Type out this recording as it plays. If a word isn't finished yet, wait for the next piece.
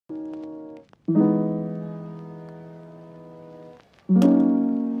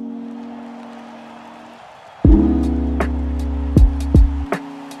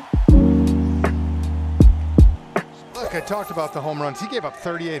I talked about the home runs. He gave up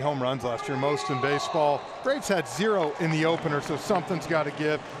 38 home runs last year, most in baseball. Braves had 0 in the opener, so something's got to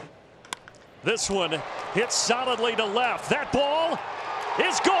give. This one hits solidly to left. That ball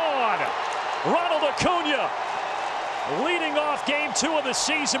is gone. Ronald Acuna leading off game 2 of the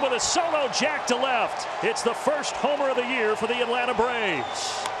season with a solo jack to left. It's the first homer of the year for the Atlanta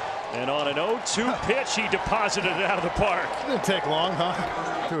Braves. And on an 0-2 pitch, he deposited it out of the park. Didn't take long,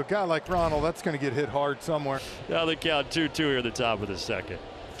 huh? To a guy like Ronald, that's going to get hit hard somewhere. Now the count 2-2 here at the top of the second.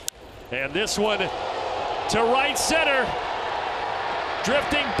 And this one to right center.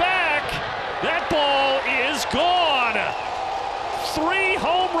 Drifting back. That ball is gone. 3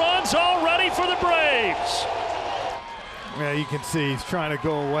 home runs already for the Braves. Yeah, you can see he's trying to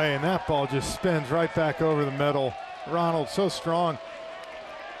go away, and that ball just spins right back over the middle. Ronald so strong.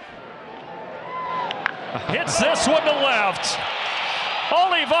 Hits this one to left.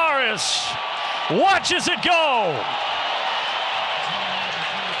 Olivares watches it go.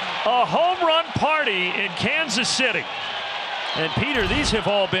 A home run party in Kansas City. And Peter, these have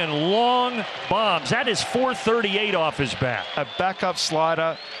all been long bombs. That is 438 off his bat. A backup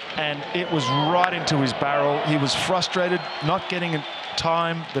slider, and it was right into his barrel. He was frustrated not getting in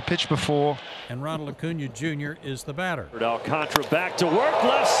time the pitch before. And Ronald Acuna Jr. is the batter. Alcantara back to work,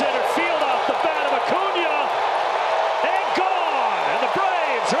 left center field off the bat of Acuna. And gone! And the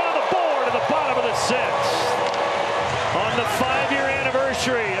Braves are on the board at the bottom of the 6th. On the 5-year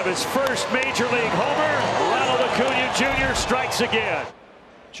anniversary of his first Major League homer, Ronald Acuna Jr. strikes again.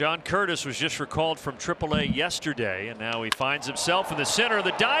 John Curtis was just recalled from AAA yesterday, and now he finds himself in the center of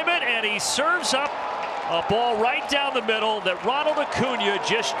the diamond, and he serves up a ball right down the middle that Ronald Acuna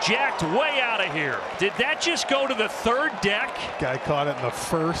just jacked way out of here. Did that just go to the 3rd deck? Guy caught it in the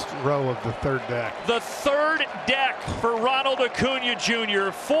first row of the 3rd deck. The 3rd deck for Ronald Acuna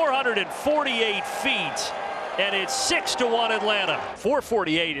Jr., 448 feet. And it's 6-1 Atlanta.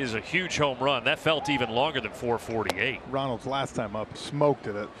 448 is a huge home run. That felt even longer than 448. Ronald's last time up smoked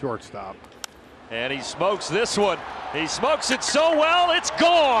it at shortstop. And he smokes this one. He smokes it so well, it's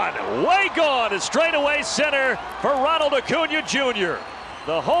gone. Way gone. A straightaway center for Ronald Acuna Jr.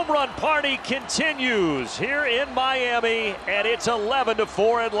 The home run party continues here in Miami, and it's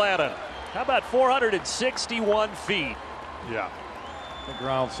 11-4 Atlanta. How about 461 feet? Yeah. I think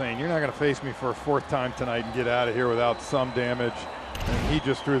Ronald's saying, you're not going to face me for a 4th time tonight and get out of here without some damage. And he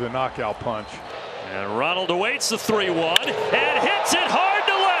just threw the knockout punch. And Ronald awaits the 3-1 and hits it hard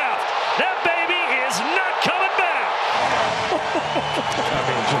to left. That baby is not coming back. I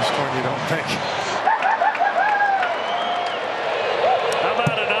mean, just when you don't think. How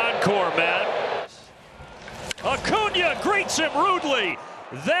about an encore, Matt? Acuna greets him rudely.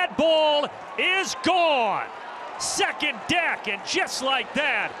 That ball is gone. 2nd deck, and just like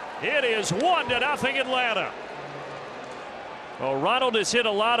that, it is 1-0 Atlanta. Well, Ronald has hit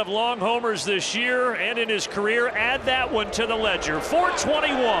a lot of long homers this year and in his career. Add that one to the ledger.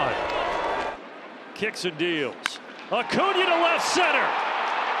 421. Kicks and deals. Acuna to left center.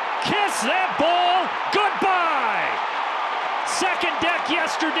 Kiss that ball goodbye. 2nd deck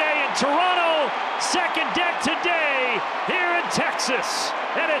yesterday in Toronto. 2nd deck today here in Texas.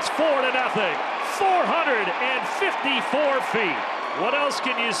 And it's 4-0. 454 feet. What else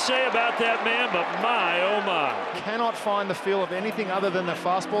can you say about that man but my, oh my. Cannot find the feel of anything other than the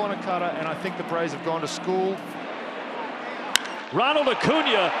fastball and a cutter, and I think the Braves have gone to school. Ronald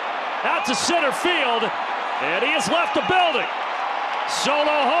Acuna out to center field, and he has left the building.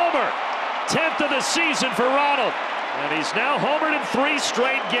 Solo homer. 10th of the season for Ronald. And he's now homered in 3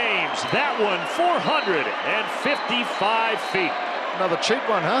 straight games. That one 455 feet. Another cheap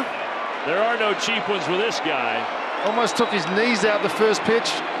one, huh? There are no cheap ones with this guy. Almost took his knees out the first pitch.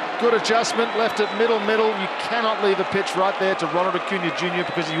 Good adjustment, left it middle. You cannot leave a pitch right there to Ronald Acuna Jr.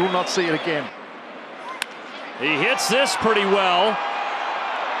 because you will not see it again. He hits this pretty well.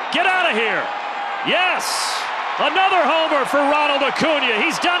 Get out of here. Yes, another homer for Ronald Acuna.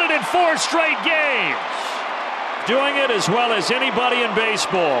 He's done it in 4 straight games. Doing it as well as anybody in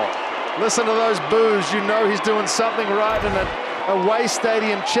baseball. Listen to those boos. You know he's doing something right in an away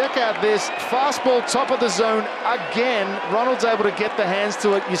stadium. Check out this fastball, top of the zone again. Ronald's able to get the hands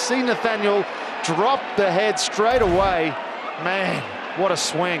to it. You see Nathaniel drop the head straight away. Man, what a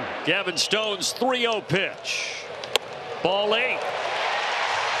swing. Gavin Stone's 3-0 pitch. Ball 8.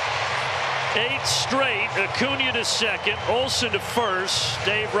 8 straight. Acuna to second. Olsen to first.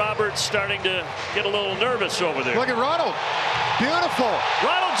 Dave Roberts starting to get a little nervous over there. Look at Ronald. Beautiful.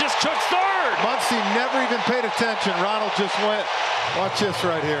 Ronald just took 3rd. Muncy never even paid attention. Ronald just went. Watch this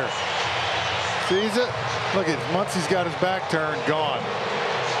right here. Sees it. Look at Muncy's got his back turned. Gone.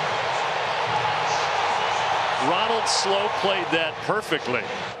 Ronald slow played that perfectly.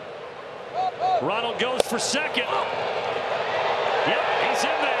 Ronald goes for second. Yep, he's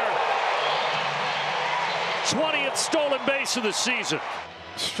in there. 20th stolen base of the season.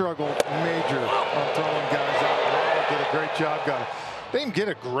 Struggled major on throwing guys out. Ronald did a great job. They didn't get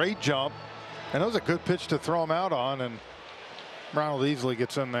a great jump, and it was a good pitch to throw him out on, and Ronald easily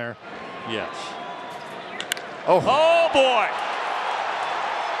gets in there. Yes. Oh boy.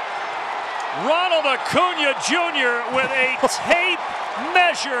 Ronald Acuna Jr. with a tape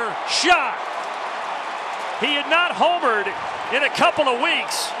measure shot. He had not homered in a couple of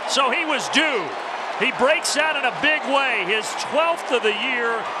weeks, so he was due. He breaks out in a big way, his 12th of the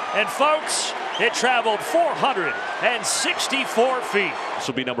year, and folks, it traveled 464 feet. This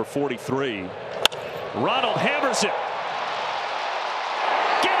will be number 43. Ronald hammers it.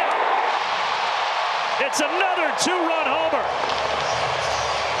 Get it! It's another two-run homer.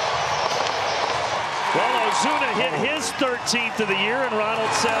 Well, Acuna hit his 13th of the year, and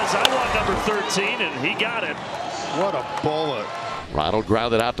Ronald says, I want number 13, and he got it. What a bullet. Ronald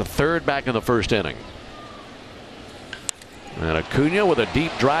grounded out to third back in the first inning. And Acuna with a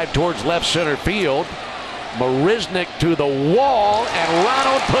deep drive towards left center field. Marisnik to the wall, and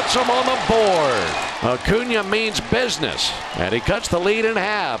Ronald puts him on the board. Acuna means business, and he cuts the lead in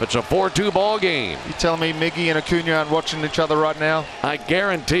half. It's a 4-2 ball game. You telling me Miggy and Acuna aren't watching each other right now? I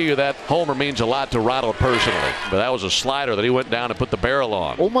guarantee you that homer means a lot to Ronald personally. But that was a slider that he went down and put the barrel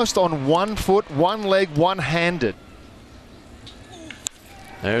on. Almost on 1 foot, one leg, one-handed.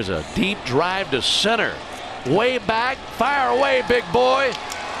 There's a deep drive to center. Way back, fire away, big boy.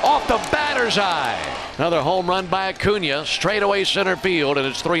 Off the batter's eye. Another home run by Acuna, straightaway center field, and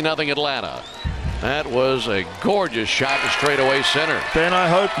it's 3-0 Atlanta. That was a gorgeous shot to straightaway center. Ben, I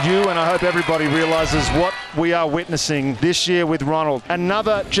hope you and I hope everybody realizes what we are witnessing this year with Ronald.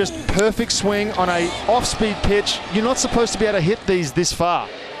 Another just perfect swing on a off-speed pitch. You're not supposed to be able to hit these this far.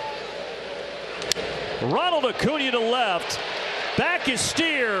 Ronald Acuna to left. Back is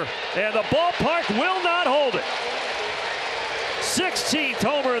Steer, and the ballpark will not hold it. 16th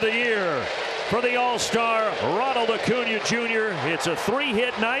homer of the year for the All-Star Ronald Acuna Jr. It's a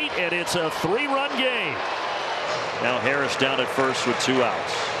 3-hit night, and it's a 3-run game. Now Harris down at first with 2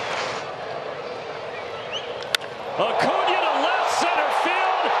 outs. Acuna to left center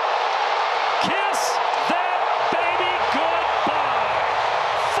field. Kiss that baby goodbye.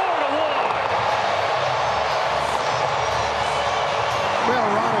 4-1. Well,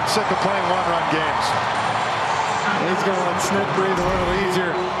 Ronald's sick of playing one-run games. He's going to let Snit breathe a little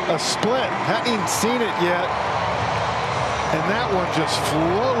easier. A split. Hadn't even seen it yet. And that one just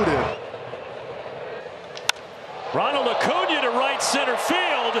floated. Ronald Acuna to right center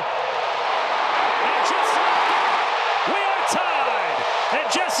field. And we are tied. And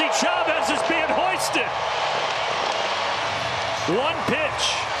Jesse Chavez is being hoisted. 1 pitch.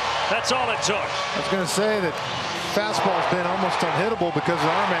 That's all it took. I was going to say that fastball's been almost unhittable because of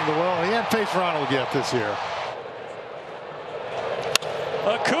arm angle. Well, he hadn't faced Ronald yet this year.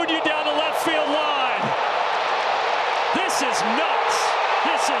 Acuna down the left field line. This is nuts.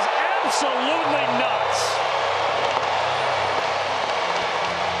 This is absolutely nuts.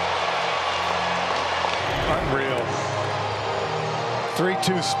 Unreal.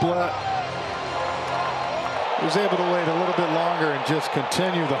 3-2 split. He was able to wait a little bit longer and just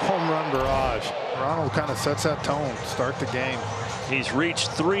continue the home run barrage. Ronald kind of sets that tone to start the game. He's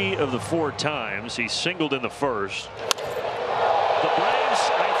reached 3 of the 4 times. He singled in the first. The Braves,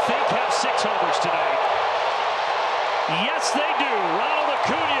 I think, have 6 homers tonight. Yes, they do. Ronald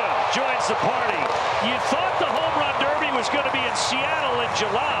Acuna joins the party. You thought the home run derby was going to be in Seattle in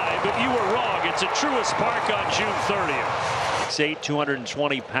July, but you were wrong. It's at Truist Park on June 30th. 6'8",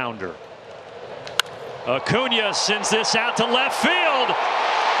 220-pounder. Acuna sends this out to left field,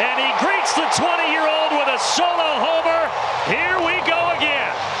 and he greets the 20-year-old with a solo homer. Here we go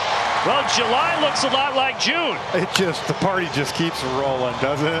again. Well, July looks a lot like June. The party just keeps rolling,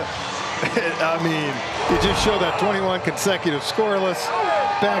 doesn't it? I mean, you just show that 21 consecutive scoreless,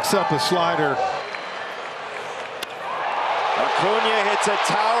 backs up a slider. Acuna hits a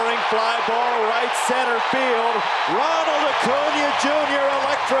towering fly ball right center field. Ronald Acuna Jr.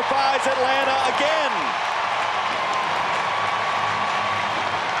 electrifies Atlanta again.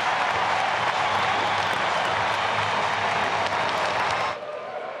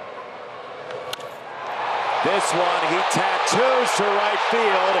 This one he tattoos to right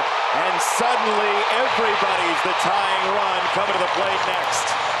field, and suddenly everybody's the tying run coming to the plate next.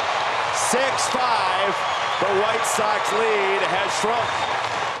 6-5, the White Sox lead has shrunk.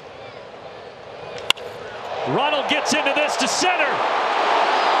 Ronald gets into this to center,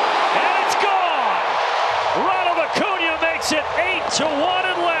 and it's gone. makes it 8-1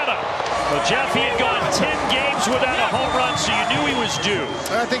 Atlanta. Well, Jeff, he had gone 10 games without a home run, so you knew he was due.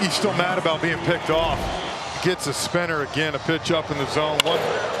 I think he's still mad about being picked off. Gets a spinner again, a pitch up in the zone, 113.7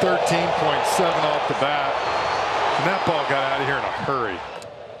 off the bat. And that ball got out of here in a hurry.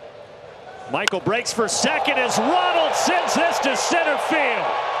 Michael breaks for second as Ronald sends this to center field.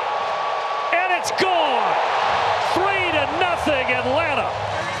 And it's gone. 3-0 Atlanta.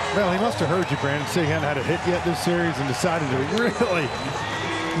 Well, he must have heard you, Brandon, say he hadn't had a hit yet this series and decided to really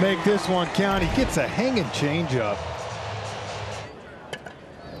make this one count. He gets a hanging changeup.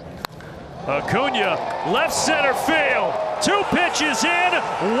 Acuna, left center field. 2 pitches in,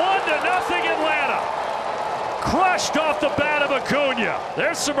 1-0 Atlanta. Crushed off the bat of Acuna.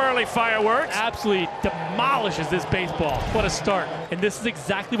 There's some early fireworks. Absolutely demolishes this baseball. What a start. And this is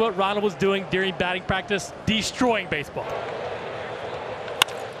exactly what Ronald was doing during batting practice, destroying baseball.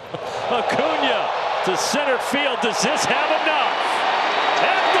 Acuna to center field. Does this have enough?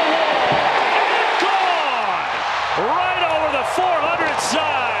 At the wall. And gone. Right over the 400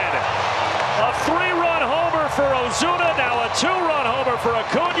 side. A 3-run homer for Ozuna. Now a 2-run homer for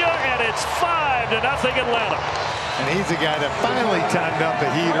Acuna. And it's 5-0 Atlanta. And he's the guy that finally timed up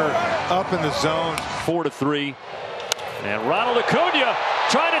the heater up in the zone. 4-3. And Ronald Acuna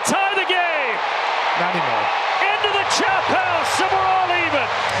trying to tie the game. Not anymore. Into the chop house, and we're all even.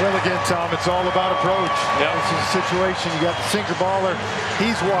 Well, again, Tom, it's all about approach. Yep. This is a situation. You got the sinker baller.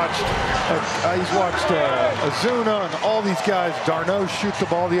 He's watched Ozuna and all these guys. Darno shoot the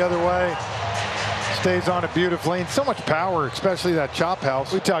ball the other way. Stays on it beautifully. And so much power, especially that chop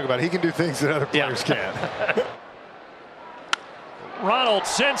house. We talk about it. He can do things that other players can't. Ronald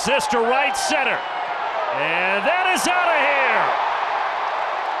sends this to right center. And that is out of here.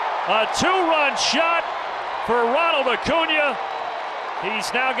 A 2-run shot for Ronald Acuna.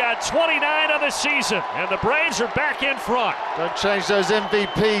 He's now got 29 on the season, and the Braves are back in front. Don't change those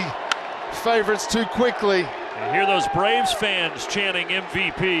MVP favorites too quickly. And hear those Braves fans chanting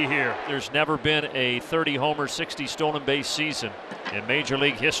MVP here. There's never been a 30-homer, 60 stolen base season in Major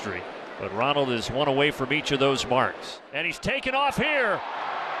League history, but Ronald is one away from each of those marks. And he's taken off here.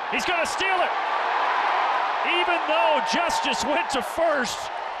 He's going to steal it. Even though Justice went to first,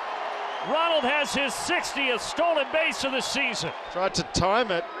 Ronald has his 60th stolen base of the season. Tried to time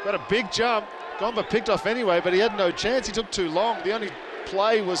it, got a big jump, Gomba picked off anyway, but he had no chance. He took too long. The only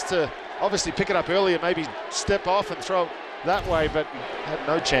play was to obviously pick it up earlier, maybe step off and throw that way, but had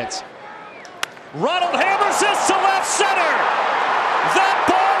no chance. Ronald hammers this to left center. That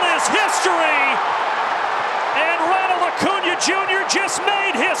ball is history. And Ronald Acuna Jr. just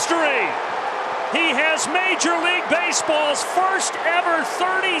made history. He has Major League Baseball's first ever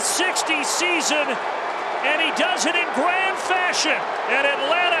 30-60 season, and he does it in grand fashion. And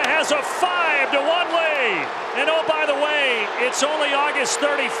Atlanta has a 5-1 lead. And oh, by the way, it's only August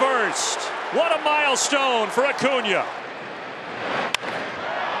 31st. What a milestone for Acuna.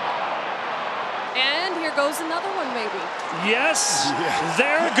 And here goes another one, maybe. Yes,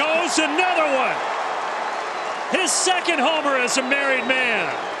 there goes another one. His second homer as a married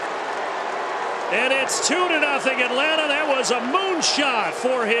man. And it's 2-0 Atlanta. That was a moonshot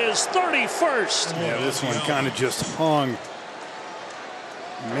for his 31st. Yeah, this one kind of just hung.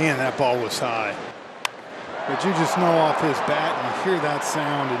 Man, that ball was high. But you just know off his bat, and you hear that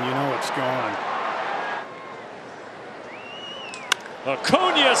sound, and you know it's gone.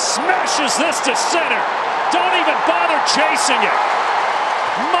 Acuna smashes this to center. Don't even bother chasing it.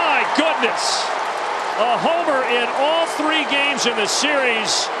 My goodness. A homer in all 3 games in the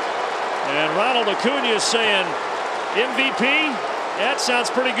series. And Ronald Acuna is saying, MVP? That sounds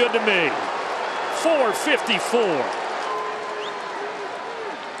pretty good to me. 454.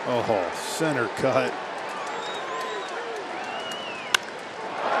 Oh, center cut.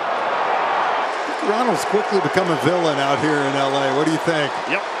 Ronald's quickly become a villain out here in LA. What do you think?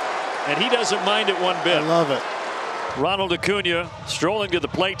 Yep. And he doesn't mind it one bit. I love it. Ronald Acuna strolling to the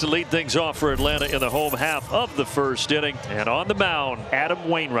plate to lead things off for Atlanta in the home half of the first inning. And on the mound, Adam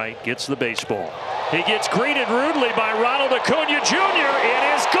Wainwright gets the baseball. He gets greeted rudely by Ronald Acuna Jr. It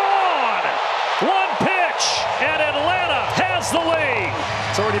is gone. 1 pitch, and Atlanta has the lead.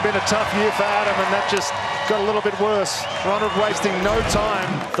 It's already been a tough year for Adam, and that just got a little bit worse. Ronald wasting no time.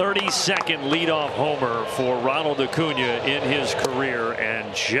 32nd leadoff homer for Ronald Acuna in his career,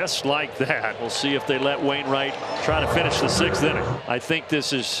 and just like that, we'll see if they let Wainwright try to finish the 6th inning. I think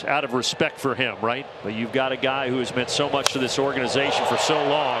this is out of respect for him, right? But you've got a guy who has meant so much to this organization for so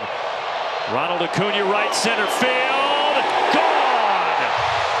long. Ronald Acuna, right center field, gone.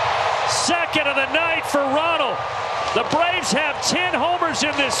 Second of the night for Ronald. The Braves have 10 homers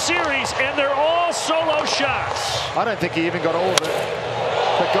in this series, and they're all solo shots. I don't think he even got all of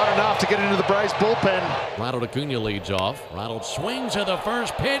it, but got enough to get into the Braves bullpen. Ronald Acuna leads off. Ronald swings at the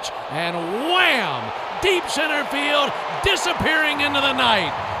first pitch, and wham! Deep center field, disappearing into the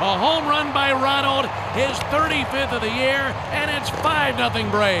night. A home run by Ronald, his 35th of the year, and it's 5-0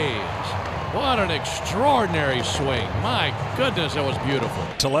 Braves. What an extraordinary swing. My goodness, it was beautiful.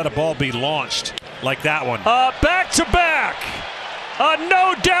 To let a ball be launched like that one. Back-to-back. A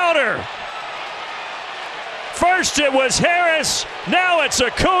no-doubter. First it was Harris, now it's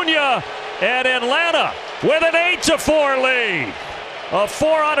Acuna, and Atlanta with an 8-4 lead. A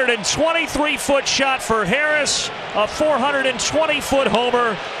 423-foot shot for Harris, a 420-foot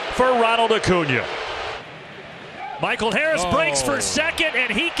homer for Ronald Acuna. Michael Harris breaks for second,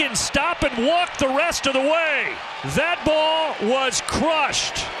 and he can stop and walk the rest of the way. That ball was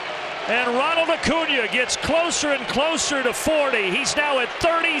crushed, and Ronald Acuna gets closer and closer to 40. He's now at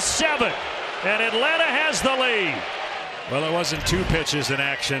 37, and Atlanta has the lead. Well, it wasn't 2 pitches in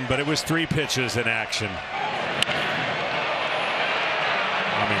action, but it was 3 pitches in action.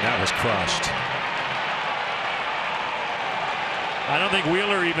 I mean, that was crushed. I don't think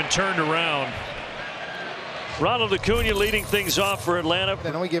Wheeler even turned around. Ronald Acuna leading things off for Atlanta.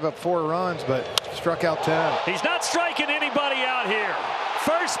 I know he gave up 4 runs, but struck out 10. He's not striking anybody out here.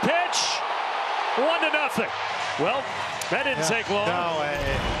 First pitch, 1-0. Well, that didn't take long. No,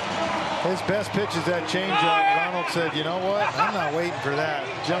 his best pitch is that changeup. Ronald said, you know what? I'm not waiting for that.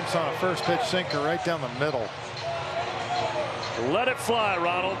 Jumps on a first pitch sinker right down the middle. Let it fly,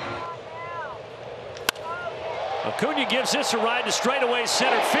 Ronald. Acuna gives this a ride to straightaway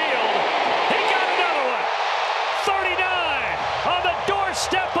center field. He got another one. 39 on the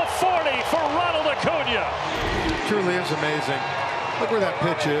doorstep of 40 for Ronald Acuna. It truly is amazing. Look where that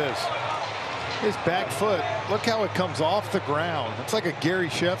pitch is. His back foot. Look how it comes off the ground. It's like a Gary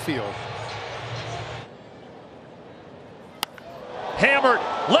Sheffield. Hammered,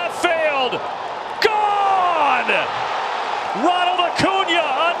 left field, gone! Ronald Acuna,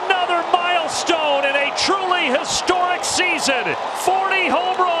 another milestone in a truly historic season. 40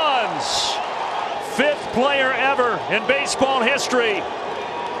 home runs. 5th player ever in baseball history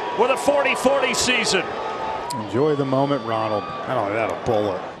with a 40-40 season. Enjoy the moment, Ronald. I don't know, that a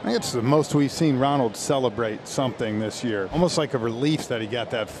bullet. I think it's the most we've seen Ronald celebrate something this year. Almost like a relief that he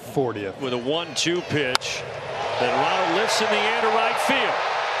got that 40th. With a 1-2 pitch that Ronald lifts in the air to right field.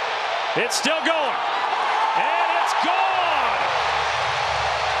 It's still going. And it's gone.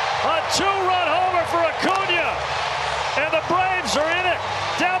 A 2-run homer for Acuna. And the Braves are in it.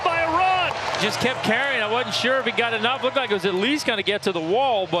 Down by a run. Just kept carrying. I wasn't sure if he got enough. Looked like it was at least going to get to the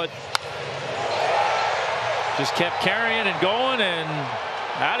wall, but just kept carrying and going and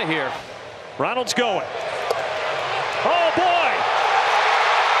out of here. Ronald's going. Oh, boy.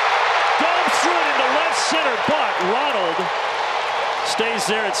 Goes through it into left center, but Ronald stays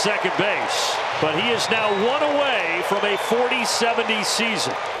there at second base. But he is now 1 away from a 40-70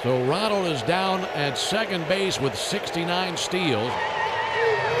 season. So Ronald is down at second base with 69 steals.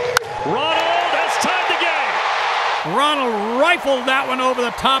 Ronald, that's tied the game. Ronald rifled that one over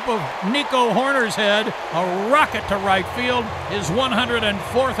the top of Nico Horner's head. A rocket to right field. His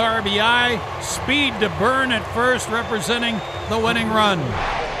 104th RBI. Speed to burn at first, representing the winning run.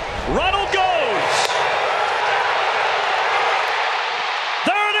 Ronald goes.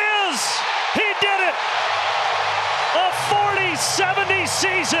 There it is. He did it. A 40-70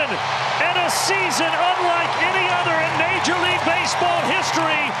 season, and a season unlike any other in Major League Baseball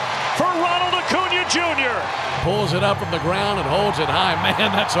history for Ronald Acuna Jr. Pulls it up from the ground and holds it high.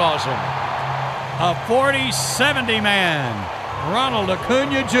 Man, that's awesome. A 40-70 man, Ronald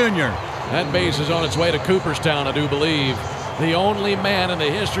Acuna Jr. That base is on its way to Cooperstown, I do believe. The only man in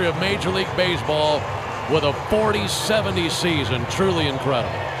the history of Major League Baseball with a 40-70 season. Truly incredible.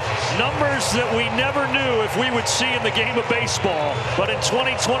 Numbers that we never knew if we would see in the game of baseball. But in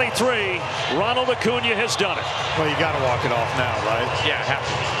 2023, Ronald Acuna has done it. Well, you got to walk it off now, right? Yeah, have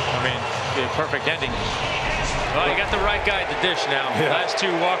to. I mean, the perfect ending. Well, you got the right guy at the dish now. Yeah. Last 2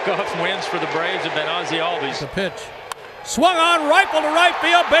 walk-off wins for the Braves have been Ozzie Albies. The pitch. Swung on, rifle to right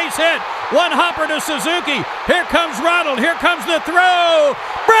field, base hit. 1 hopper to Suzuki. Here comes Ronald. Here comes the throw.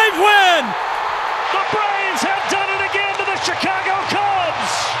 Braves win! The Braves have done it again to the Chicago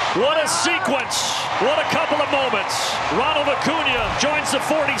Cubs. What a sequence. What a couple of moments. Ronald Acuna joins the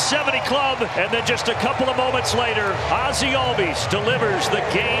 40-70 club, and then just a couple of moments later, Ozzie Albies delivers the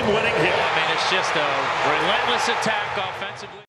game-winning hit. I mean, it's just a relentless attack offensively.